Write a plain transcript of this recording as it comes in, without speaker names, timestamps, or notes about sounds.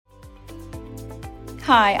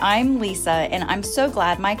Hi, I'm Lisa, and I'm so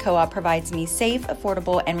glad my co-op provides me safe,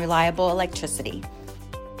 affordable, and reliable electricity.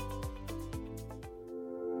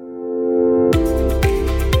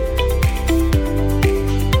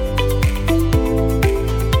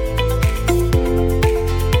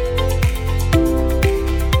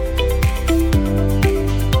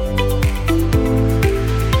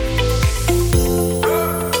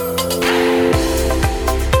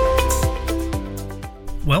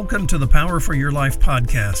 Welcome to the Power for Your Life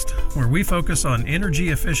podcast, where we focus on energy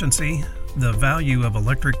efficiency, the value of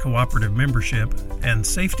electric cooperative membership, and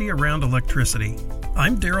safety around electricity.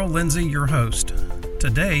 I'm Daryl Lindsay, your host.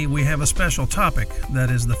 Today we have a special topic that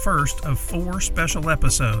is the first of 4 special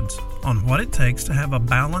episodes on what it takes to have a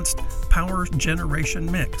balanced power generation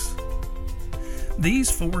mix.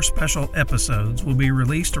 These 4 special episodes will be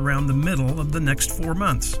released around the middle of the next 4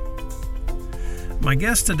 months. My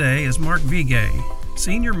guest today is Mark Vigay,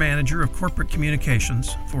 Senior Manager of Corporate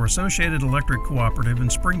Communications for Associated Electric Cooperative in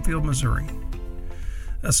Springfield, Missouri.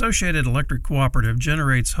 Associated Electric Cooperative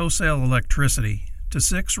generates wholesale electricity to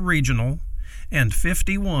 6 regional and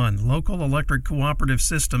 51 local electric cooperative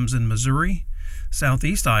systems in Missouri,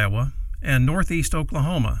 Southeast Iowa, and Northeast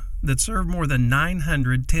Oklahoma that serve more than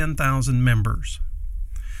 910,000 members.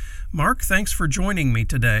 Mark, thanks for joining me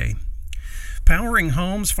today. Powering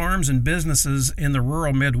homes, farms, and businesses in the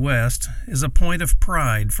rural Midwest is a point of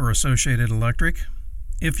pride for Associated Electric.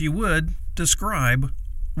 If you would, describe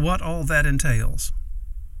what all that entails.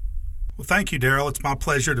 Well, thank you, Daryl. It's my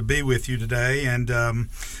pleasure to be with you today. And,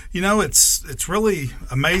 it's really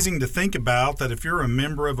amazing to think about that if you're a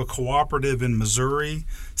member of a cooperative in Missouri,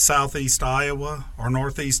 Southeast Iowa, or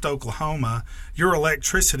Northeast Oklahoma, your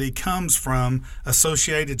electricity comes from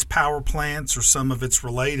Associated's power plants or some of its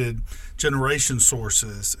related generation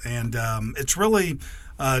sources. And it's really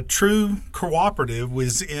true cooperative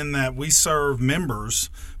was in that we serve members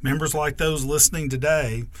like those listening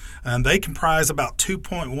today, and they comprise about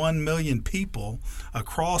 2.1 million people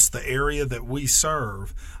across the area that we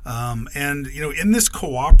serve. In this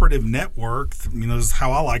cooperative network, is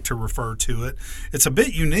how I like to refer to it. It's a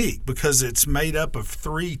bit unique because it's made up of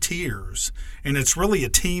 3 tiers, and it's really a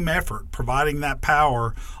team effort providing that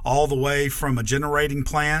power all the way from a generating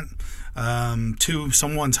plant to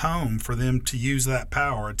someone's home for them to use that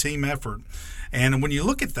power, a team effort. And when you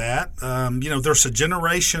look at that, there's a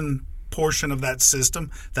generation portion of that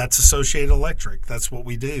system that's Associated Electric. That's what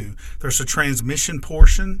we do. There's a transmission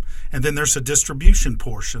portion, and then there's a distribution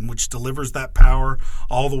portion, which delivers that power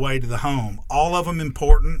all the way to the home. All of them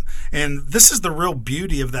important, and this is the real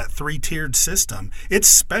beauty of that 3-tiered system. It's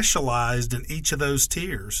specialized in each of those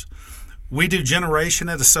tiers. We do generation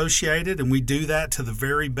at Associated, and we do that to the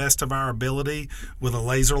very best of our ability with a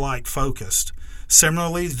laser-like focus.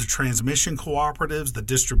 Similarly, the transmission cooperatives, the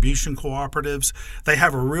distribution cooperatives, they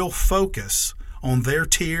have a real focus on their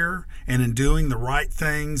tier and in doing the right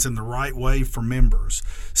things in the right way for members.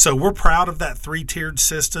 So we're proud of that 3-tiered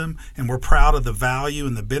system, and we're proud of the value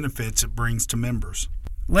and the benefits it brings to members.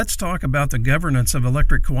 Let's talk about the governance of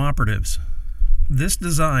electric cooperatives. This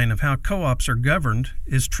design of how co-ops are governed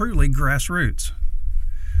is truly grassroots.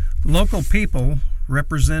 Local people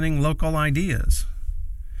representing local ideas.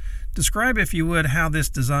 Describe, if you would, how this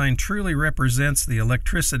design truly represents the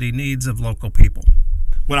electricity needs of local people.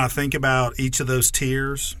 When I think about each of those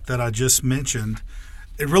tiers that I just mentioned,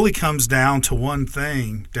 it really comes down to one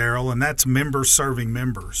thing, Daryl, and that's members serving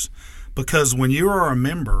members. Because when you are a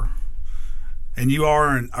member and you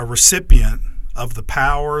are a recipient of the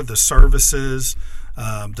power, the services,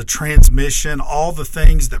 the transmission, all the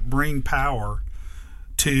things that bring power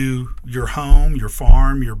to your home, your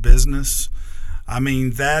farm, your business.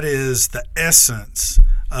 That is the essence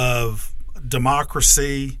of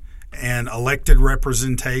democracy and elected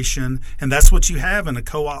representation, and that's what you have in a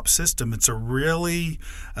co-op system. It's a really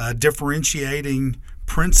differentiating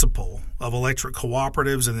principle of electric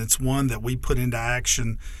cooperatives, and it's one that we put into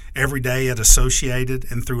action every day at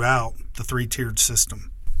Associated and throughout the 3-tiered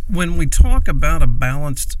system. When we talk about a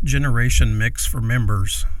balanced generation mix for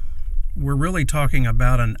members, we're really talking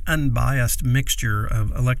about an unbiased mixture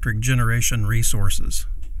of electric generation resources.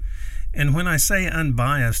 And when I say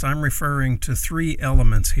unbiased, I'm referring to 3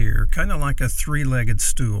 elements here, kind of like a 3-legged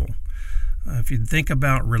stool. If you think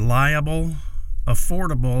about reliable,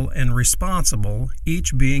 affordable, and responsible,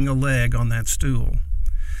 each being a leg on that stool.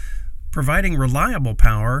 Providing reliable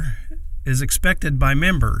power is expected by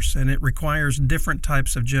members, and it requires different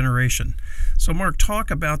types of generation. So, Mark,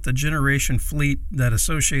 talk about the generation fleet that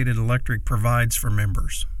Associated Electric provides for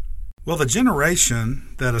members. Well, the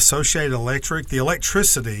generation that Associated Electric, the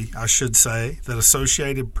electricity, I should say, that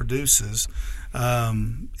Associated produces,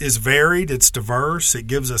 is varied, it's diverse, it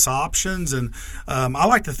gives us options, and I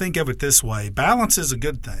like to think of it this way. Balance is a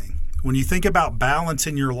good thing. When you think about balance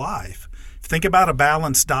in your life, think about a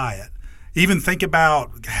balanced diet. Even think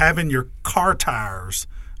about having your car tires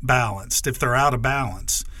balanced if they're out of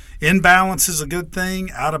balance. In balance is a good thing,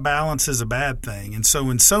 out of balance is a bad thing. And so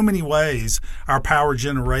in so many ways, our power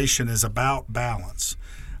generation is about balance.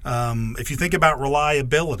 If you think about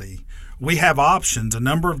reliability, we have options, a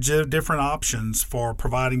number of different options for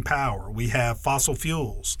providing power. We have fossil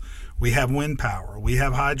fuels, we have wind power, we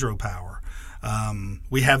have hydropower.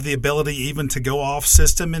 We have the ability even to go off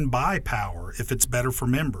system and buy power if it's better for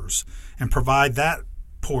members and provide that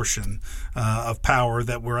portion of power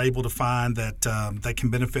that we're able to find that can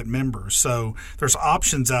benefit members. So there's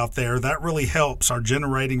options out there that really helps our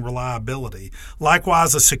generating reliability.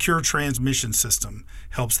 Likewise, a secure transmission system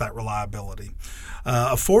helps that reliability.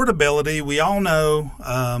 Affordability, we all know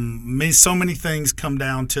so many things come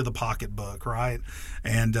down to the pocketbook, right?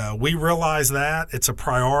 And we realize that it's a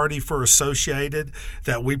priority for Associated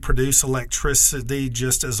that we produce electricity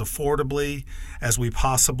just as affordably as we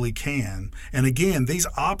possibly can. And again, these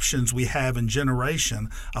options we have in generation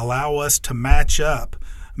allow us to match up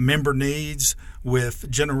member needs with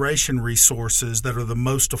generation resources that are the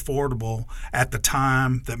most affordable at the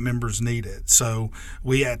time that members need it. So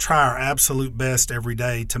we try our absolute best every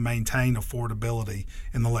day to maintain affordability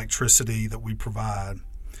in the electricity that we provide.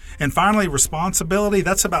 And finally, responsibility,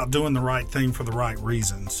 that's about doing the right thing for the right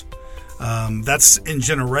reasons. That's in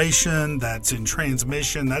generation, that's in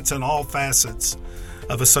transmission, that's in all facets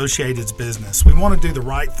of Associated's business. We want to do the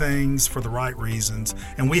right things for the right reasons,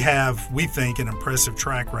 and we have, we think, an impressive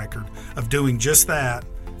track record of doing just that,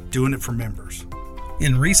 doing it for members.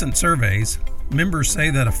 In recent surveys, members say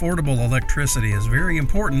that affordable electricity is very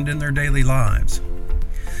important in their daily lives.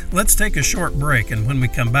 Let's take a short break, and when we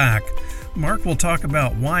come back, Mark will talk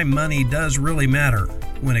about why money does really matter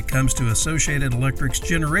when it comes to Associated Electric's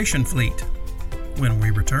generation fleet when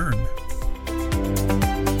we return.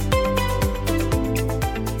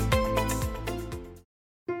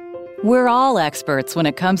 We're all experts when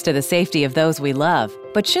it comes to the safety of those we love,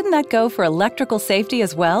 but shouldn't that go for electrical safety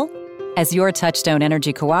as well? As your Touchstone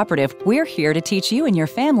Energy Cooperative, we're here to teach you and your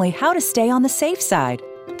family how to stay on the safe side.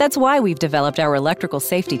 That's why we've developed our electrical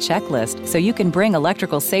safety checklist, so you can bring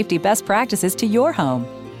electrical safety best practices to your home.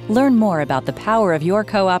 Learn more about the power of your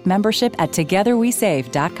co-op membership at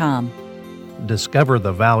togetherwesave.com. Discover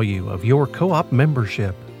the value of your co-op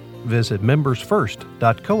membership. Visit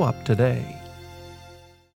membersfirst.coop today.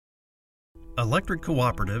 Electric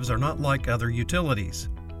cooperatives are not like other utilities.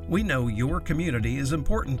 We know your community is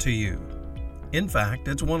important to you. In fact,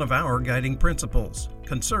 it's one of our guiding principles,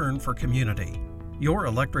 concern for community. Your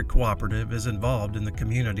electric cooperative is involved in the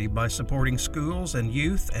community by supporting schools and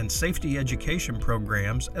youth and safety education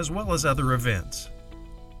programs as well as other events.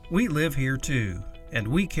 We live here too, and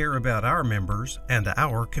we care about our members and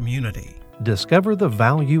our community. Discover the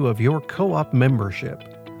value of your co-op membership.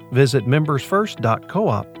 Visit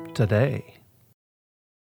membersfirst.coop today.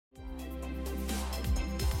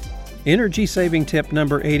 Energy saving tip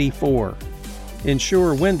number 84.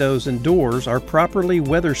 Ensure windows and doors are properly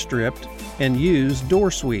weather stripped and use door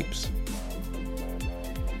sweeps.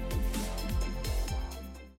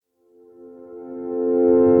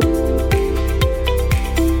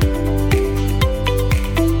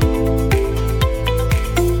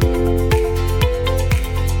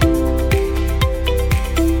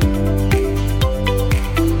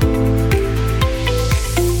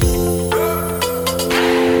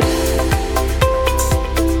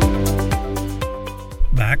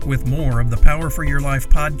 With more of the Power for Your Life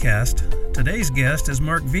podcast, today's guest is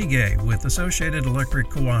Mark Vigay with Associated Electric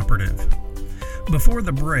Cooperative. Before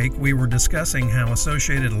the break, we were discussing how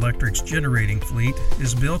Associated Electric's generating fleet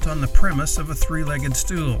is built on the premise of a three-legged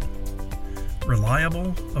stool: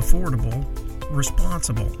 reliable, affordable,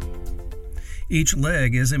 responsible. Each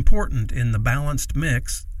leg is important in the balanced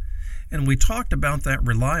mix, and we talked about that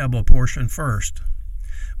reliable portion first.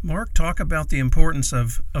 Mark, talk about the importance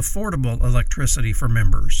of affordable electricity for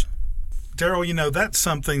members. Daryl, that's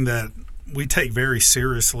something that we take very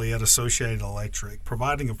seriously at Associated Electric.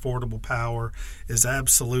 Providing affordable power is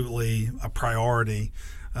absolutely a priority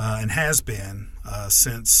and has been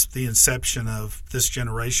since the inception of this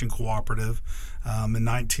generation cooperative in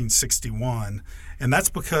 1961. And that's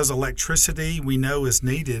because electricity, we know, is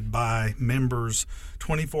needed by members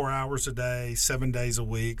 24 hours a day, 7 days a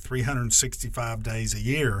week, 365 days a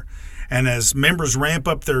year. And as members ramp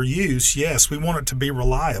up their use, yes, we want it to be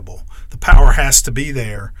reliable. The power has to be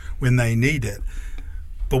there when they need it.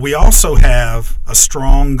 But we also have a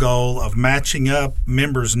strong goal of matching up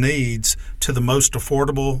members' needs to the most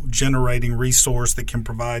affordable generating resource that can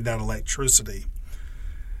provide that electricity.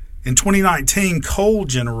 In 2019, coal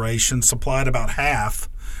generation supplied about half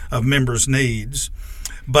of members' needs,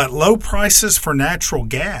 but low prices for natural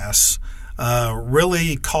gas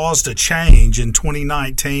really caused a change in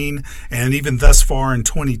 2019 and even thus far in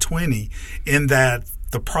 2020, in that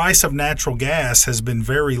the price of natural gas has been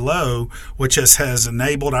very low, which has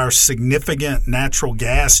enabled our significant natural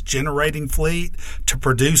gas generating fleet to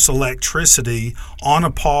produce electricity on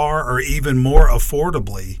a par or even more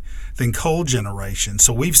affordably than coal generation.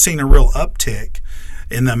 So we've seen a real uptick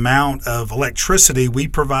in the amount of electricity we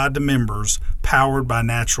provide to members powered by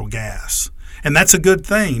natural gas. And that's a good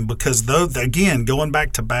thing because, though, again, going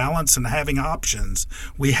back to balance and having options,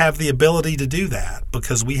 we have the ability to do that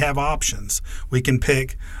because we have options. We can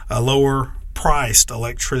pick a lower priced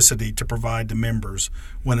electricity to provide to members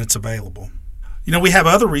when it's available. You know, we have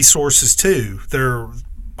other resources too.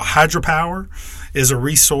 Hydropower is a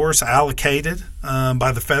resource allocated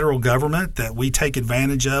by the federal government that we take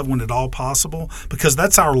advantage of when at all possible, because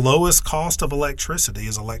that's our lowest cost of electricity,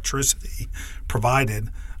 is electricity provided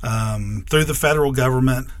through the federal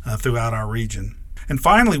government throughout our region. And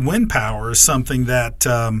finally, wind power is something that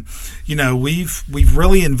we've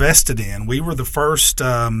really invested in. We were the first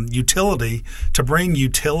utility to bring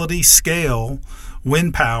utility scale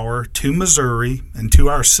wind power to Missouri and to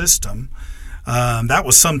our system. That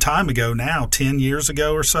was some time ago now, 10 years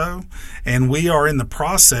ago or so, and we are in the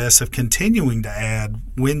process of continuing to add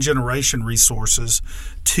wind generation resources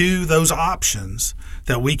to those options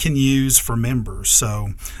that we can use for members. So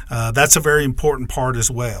that's a very important part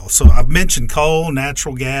as well. So I've mentioned coal,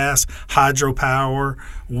 natural gas, hydropower,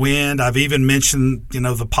 wind. I've even mentioned,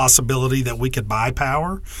 the possibility that we could buy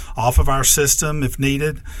power off of our system if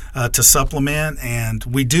needed to supplement, and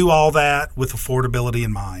we do all that with affordability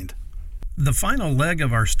in mind. The final leg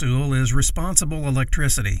of our stool is responsible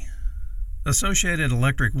electricity. Associated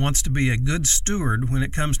Electric wants to be a good steward when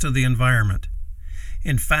it comes to the environment.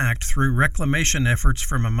 In fact, through reclamation efforts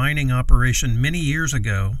from a mining operation many years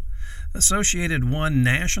ago, Associated won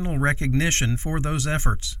national recognition for those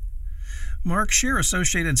efforts. Mark, share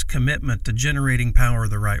Associated's commitment to generating power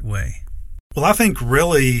the right way. Well, I think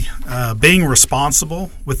really being responsible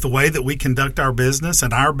with the way that we conduct our business,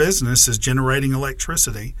 and our business is generating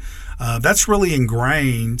electricity, that's really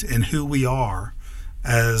ingrained in who we are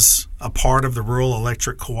as a part of the rural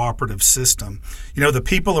electric cooperative system. The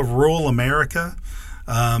people of rural America,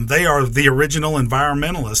 they are the original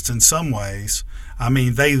environmentalists in some ways. I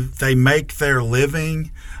mean, they make their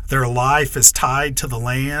living, their life is tied to the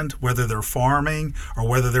land, whether they're farming or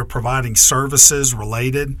whether they're providing services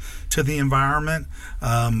related to the environment.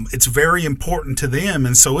 It's very important to them,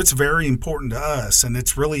 and so it's very important to us, and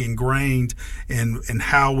it's really ingrained in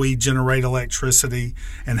how we generate electricity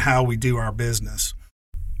and how we do our business.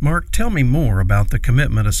 Mark, tell me more about the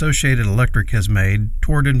commitment Associated Electric has made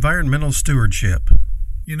toward environmental stewardship.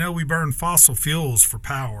 We burn fossil fuels for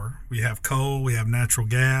power. We have coal, we have natural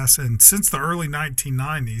gas, and since the early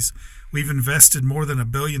 1990s, we've invested more than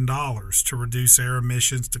 $1 billion to reduce air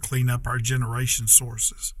emissions to clean up our generation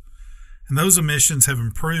sources. And those emissions have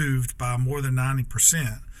improved by more than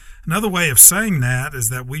 90%. Another way of saying that is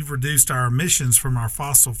that we've reduced our emissions from our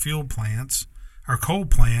fossil fuel plants, our coal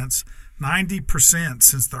plants, 90%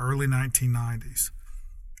 since the early 1990s.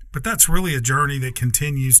 But that's really a journey that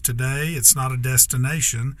continues today. It's not a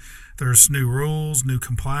destination. There's new rules, new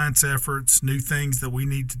compliance efforts, new things that we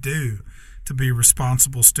need to do to be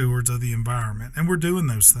responsible stewards of the environment. And we're doing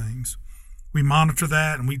those things. We monitor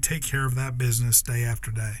that and we take care of that business day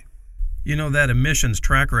after day. That emissions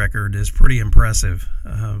track record is pretty impressive.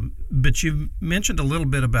 But you mentioned a little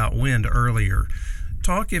bit about wind earlier.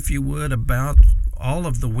 Talk, if you would, about all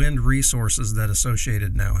of the wind resources that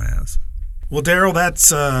Associated now has. Well, Daryl,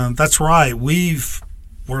 that's right.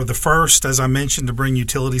 We're the first, as I mentioned, to bring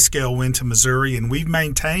utility scale wind to Missouri, and we've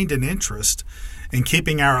maintained an interest in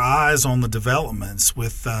keeping our eyes on the developments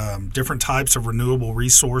with different types of renewable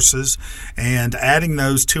resources and adding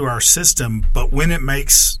those to our system, but when it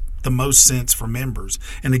makes the most sense for members.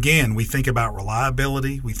 And again, we think about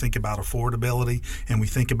reliability, we think about affordability, and we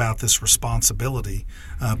think about this responsibility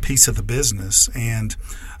piece of the business. And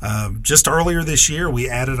just earlier this year, we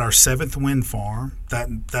added our 7th wind farm.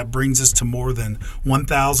 That brings us to more than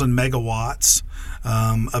 1,000 megawatts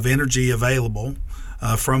of energy available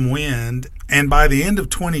from wind. And by the end of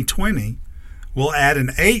 2020, we'll add an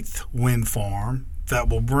 8th wind farm that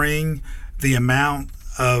will bring the amount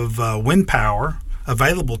of wind power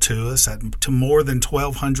available to us to more than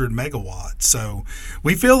 1,200 megawatts. So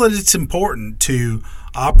we feel that it's important to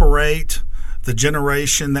operate the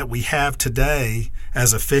generation that we have today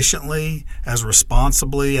as efficiently, as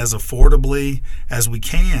responsibly, as affordably as we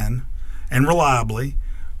can, and reliably,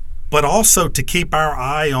 but also to keep our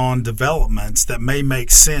eye on developments that may make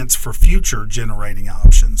sense for future generating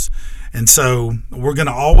options. And so we're going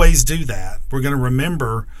to always do that. We're going to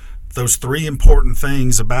remember those three important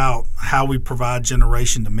things about how we provide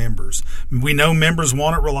generation to members. We know members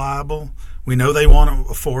want it reliable. We know they want it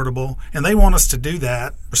affordable, and they want us to do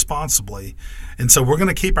that responsibly. And so we're going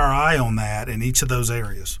to keep our eye on that in each of those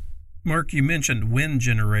areas. Mark, you mentioned wind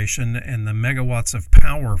generation and the megawatts of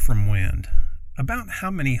power from wind. About how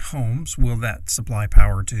many homes will that supply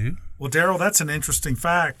power to? Well, Daryl, that's an interesting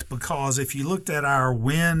fact, because if you looked at our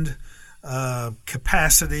wind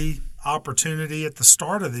capacity opportunity at the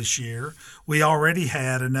start of this year, we already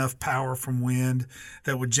had enough power from wind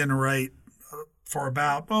that would generate for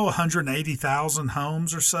about 180,000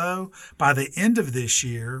 homes or so. By the end of this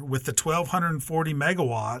year, with the 1,240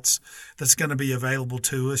 megawatts that's going to be available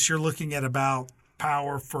to us, you're looking at about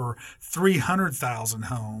power for 300,000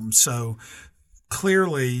 homes. So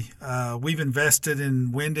clearly, we've invested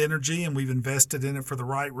in wind energy, and we've invested in it for the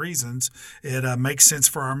right reasons. It makes sense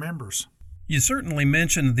for our members. You certainly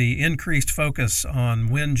mentioned the increased focus on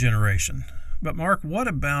wind generation. But Mark, what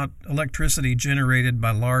about electricity generated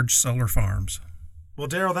by large solar farms? Well,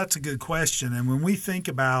 Daryl, that's a good question. And when we think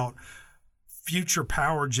about future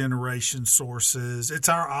power generation sources, it's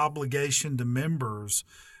our obligation to members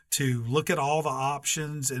to look at all the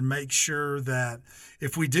options and make sure that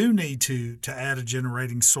if we do need to add a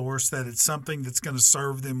generating source, that it's something that's going to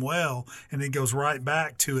serve them well. And it goes right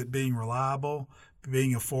back to it being reliable,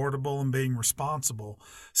 being affordable, and being responsible.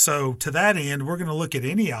 So to that end, we're going to look at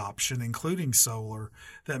any option, including solar,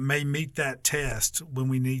 that may meet that test when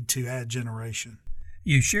we need to add generation.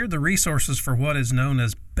 You shared the resources for what is known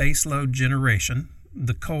as baseload generation,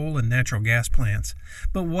 the coal and natural gas plants.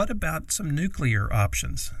 But what about some nuclear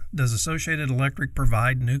options? Does Associated Electric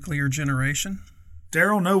provide nuclear generation?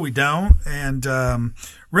 Daryl, no, we don't. And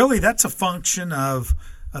really, that's a function of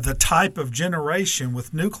the type of generation.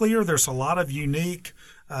 With nuclear, there's a lot of unique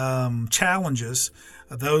challenges.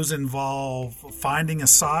 Those involve finding a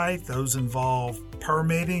site, those involve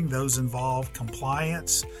permitting, those involve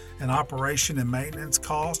compliance and operation and maintenance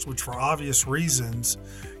costs, which for obvious reasons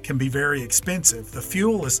can be very expensive. The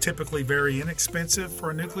fuel is typically very inexpensive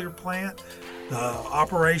for a nuclear plant. The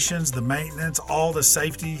operations, the maintenance, all the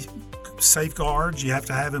safety safeguards you have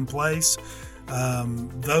to have in place,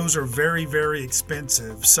 those are very, very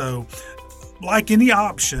expensive. So like any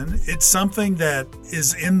option, it's something that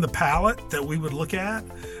is in the palette that we would look at,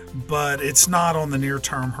 but it's not on the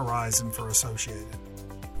near-term horizon for Associated.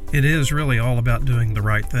 It is really all about doing the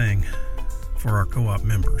right thing for our co-op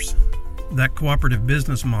members. That cooperative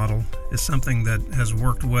business model is something that has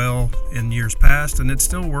worked well in years past, and it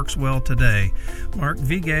still works well today. Mark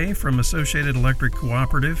Vigay from Associated Electric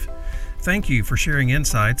Cooperative, thank you for sharing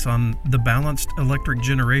insights on the balanced electric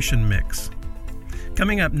generation mix.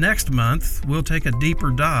 Coming up next month, we'll take a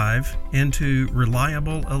deeper dive into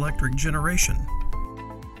reliable electric generation.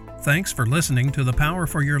 Thanks for listening to the Power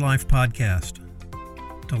for Your Life podcast.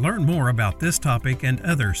 To learn more about this topic and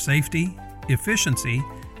other safety, efficiency,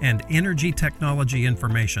 and energy technology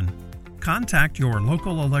information, contact your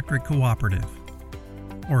local electric cooperative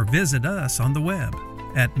or visit us on the web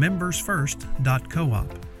at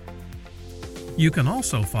membersfirst.coop. You can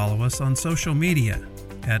also follow us on social media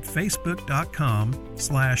at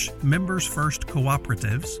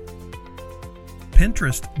facebook.com/membersfirstcooperatives,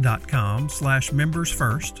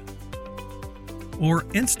 pinterest.com/membersfirst, or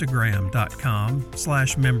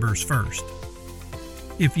instagram.com/membersfirst.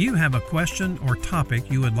 If you have a question or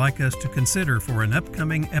topic you would like us to consider for an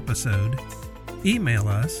upcoming episode, email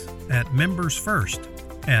us at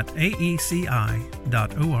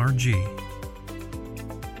membersfirst@aeci.org.